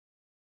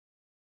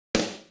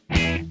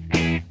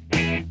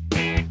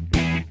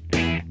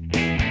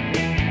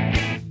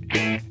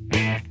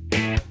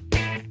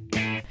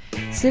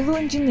Civil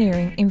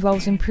engineering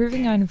involves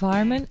improving our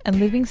environment and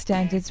living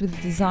standards with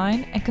the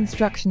design and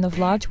construction of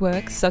large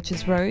works such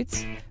as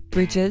roads,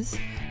 bridges,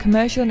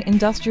 commercial and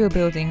industrial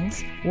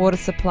buildings, water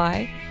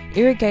supply,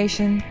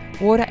 irrigation,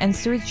 water and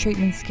sewage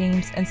treatment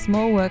schemes, and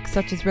small works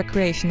such as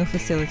recreational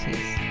facilities.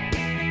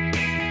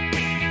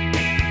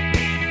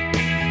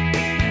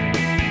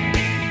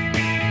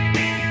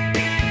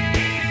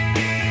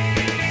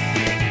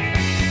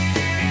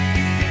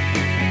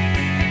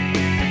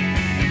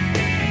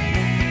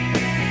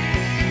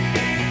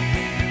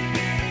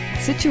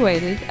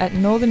 Situated at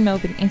Northern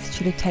Melbourne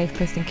Institute of TAFE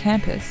Preston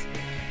campus,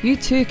 you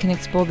too can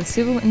explore the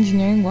civil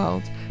engineering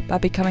world by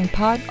becoming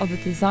part of the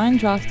Design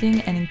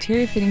Drafting and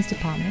Interior Fittings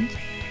Department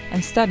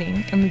and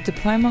studying in the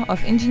Diploma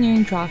of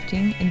Engineering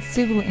Drafting in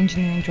Civil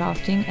Engineering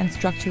Drafting and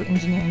Structural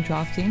Engineering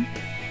Drafting,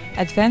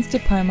 Advanced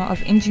Diploma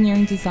of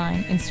Engineering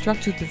Design in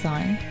Structural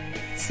Design,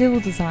 Civil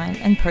Design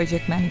and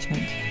Project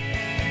Management.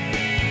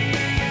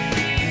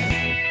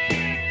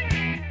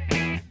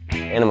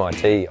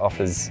 NMIT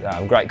offers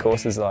great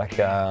courses like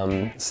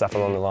stuff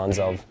along the lines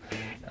of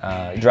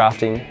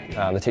drafting.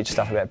 They teach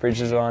stuff about bridge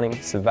designing,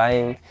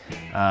 surveying,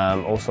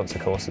 all sorts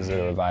of courses that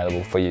are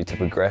available for you to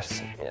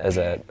progress as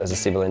a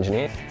civil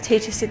engineer.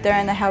 Teachers sit there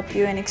and they help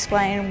you and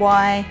explain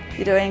why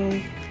you're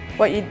doing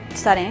what you're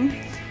studying,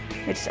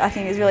 which I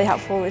think is really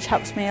helpful, which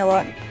helps me a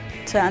lot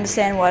to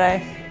understand what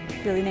I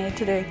really need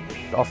to do.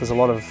 It offers a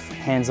lot of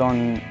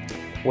hands-on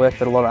work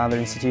that a lot of other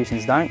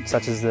institutions don't,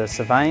 such as the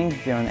surveying,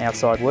 doing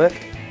outside work.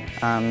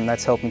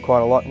 That's helped me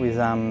quite a lot with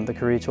the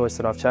career choice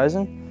that I've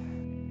chosen.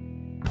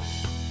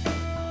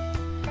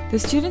 The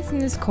students in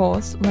this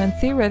course learn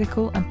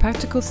theoretical and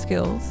practical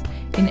skills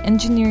in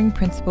engineering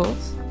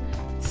principles,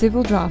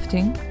 civil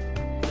drafting,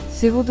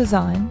 civil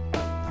design,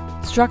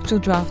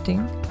 structural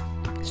drafting,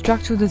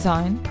 structural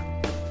design,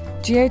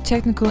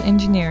 geotechnical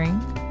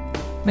engineering,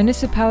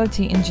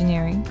 municipality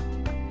engineering,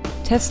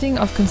 testing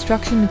of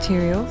construction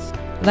materials,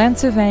 land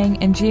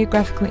surveying and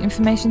geographical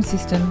information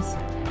systems,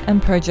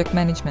 and project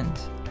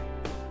management.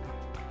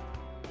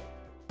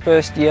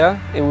 First year,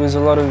 it was a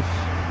lot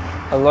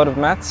of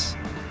maths,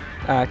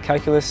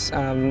 calculus,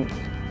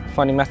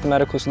 finding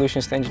mathematical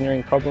solutions to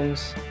engineering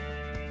problems.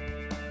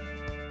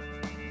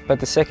 But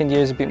the second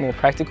year is a bit more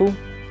practical,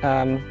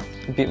 a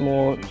bit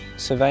more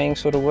surveying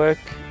sort of work,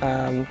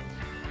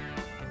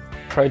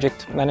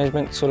 project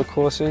management sort of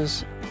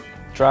courses,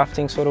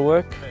 drafting sort of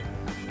work.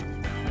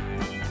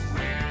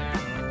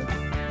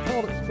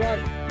 Oh, it's great.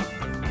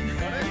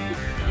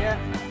 Yeah,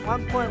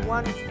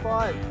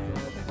 1.15.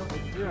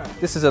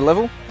 This is a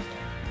level.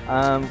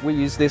 We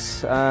use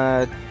this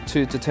to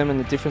determine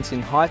the difference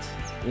in height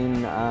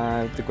in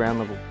the ground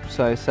level.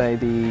 So say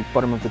the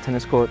bottom of the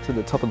tennis court to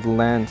the top of the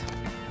land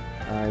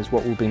is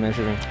what we'll be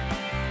measuring.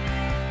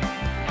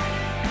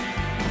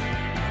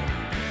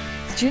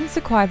 Students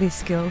acquire these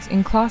skills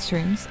in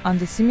classrooms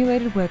under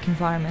simulated work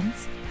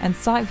environments and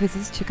site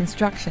visits to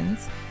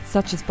constructions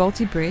such as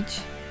Bolte Bridge,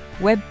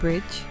 Webb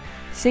Bridge,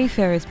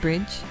 Seafarers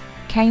Bridge,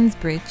 Cairns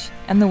Bridge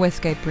and the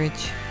Westgate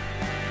Bridge.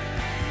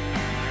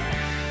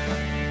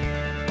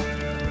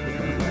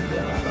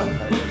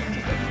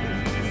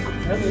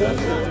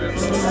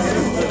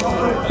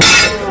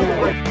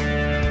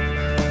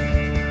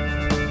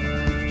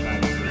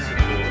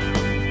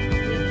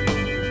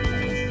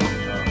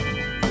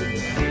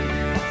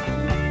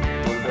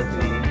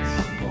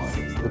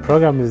 The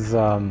program is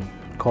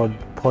called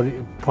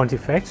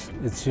Pontifex.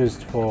 It's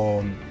used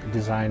for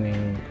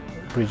designing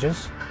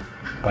bridges.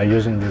 By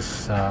using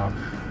this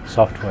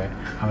software,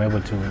 I'm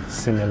able to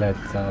simulate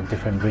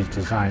different bridge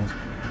designs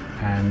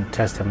and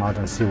test them out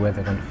and see where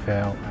they're going to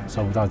fail.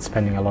 So without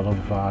spending a lot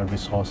of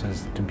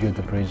resources to build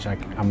the bridge,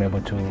 I'm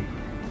able to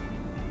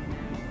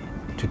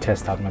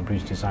test out my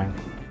bridge design.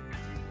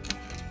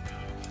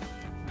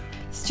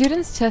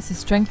 Students test the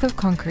strength of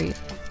concrete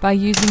by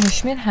using a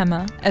Schmidt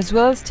hammer as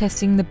well as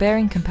testing the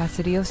bearing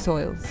capacity of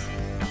soils.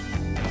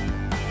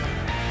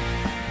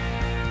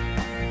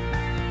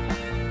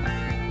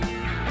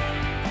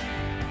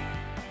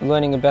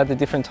 Learning about the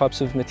different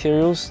types of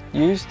materials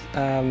used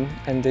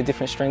and their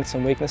different strengths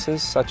and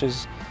weaknesses, such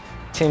as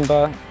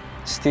timber,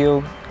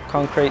 steel,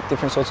 concrete,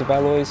 different sorts of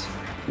alloys.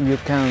 You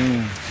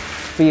can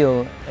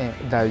feel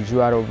that you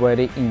are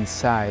already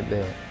inside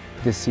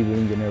the civil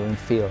engineering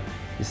field.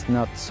 It's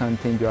not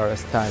something you are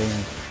studying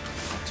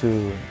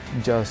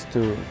just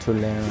to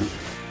learn.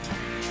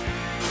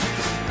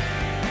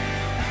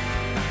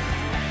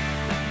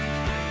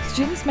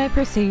 Students may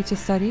proceed to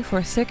study for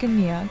a second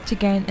year to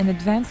gain an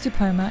advanced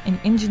diploma in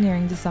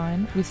engineering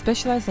design with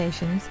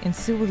specialisations in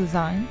civil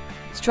design,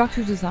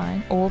 structural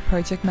design or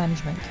project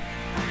management.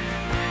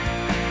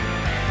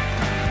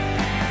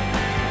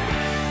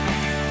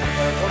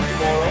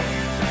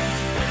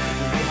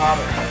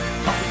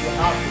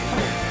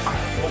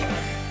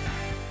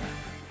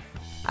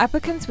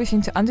 Applicants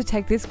wishing to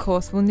undertake this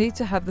course will need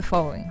to have the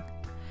following: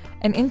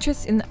 an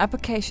interest in the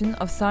application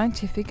of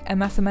scientific and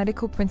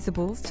mathematical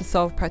principles to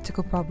solve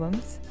practical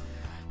problems,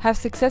 have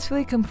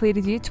successfully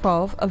completed Year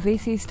 12 of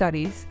VC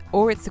studies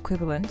or its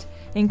equivalent,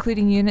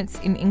 including units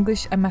in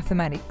English and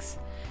mathematics,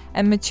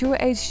 and mature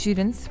age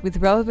students with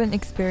relevant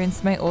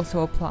experience may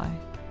also apply.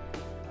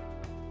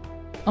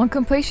 On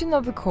completion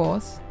of the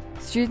course,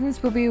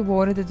 students will be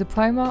awarded a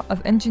Diploma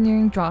of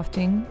Engineering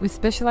Drafting with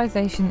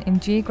specialisation in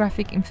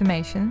Geographic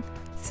Information,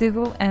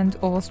 Civil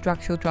and/or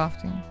Structural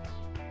Drafting.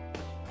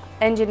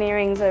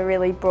 Engineering is a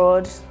really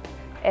broad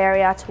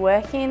area to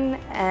work in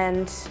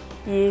and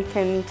you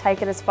can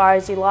take it as far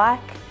as you like.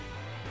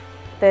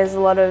 There's a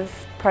lot of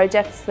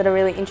projects that are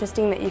really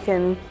interesting that you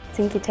can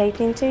sink your teeth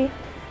into.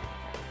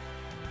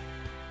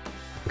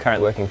 I'm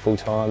currently working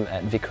full-time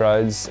at Vic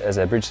Roads as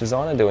a bridge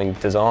designer, doing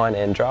design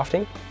and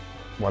drafting.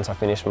 Once I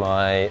finish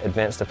my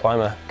advanced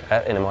diploma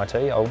at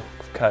NMIT, I'll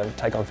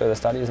take on further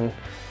studies and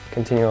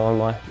continue on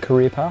my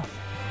career path.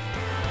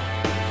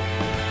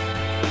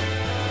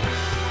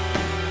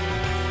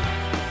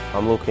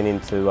 I'm looking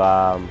into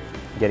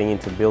getting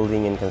into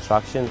building and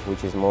construction,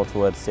 which is more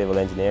towards civil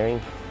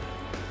engineering,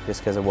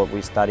 just because of what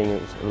we're studying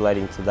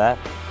relating to that.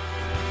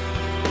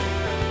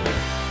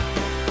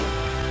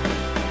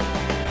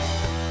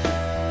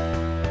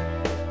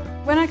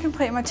 When I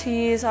complete my 2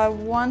 years, I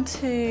want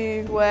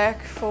to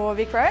work for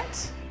Vic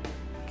Roads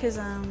because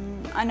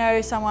I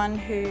know someone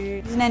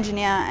who's an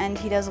engineer and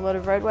he does a lot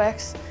of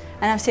roadworks,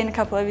 and I've seen a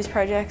couple of his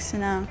projects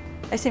and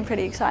they seem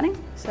pretty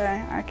exciting, so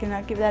I reckon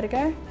I'll give that a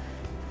go.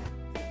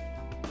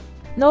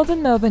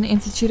 Northern Melbourne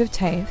Institute of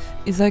TAFE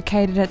is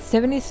located at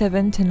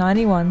 77 to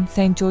 91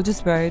 St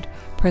George's Road,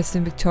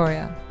 Preston,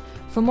 Victoria.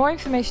 For more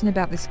information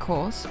about this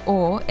course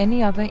or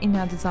any other in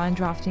our Design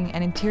Drafting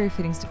and Interior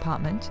Fittings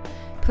department,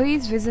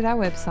 please visit our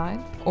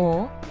website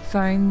or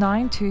phone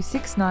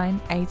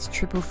 9269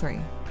 8333.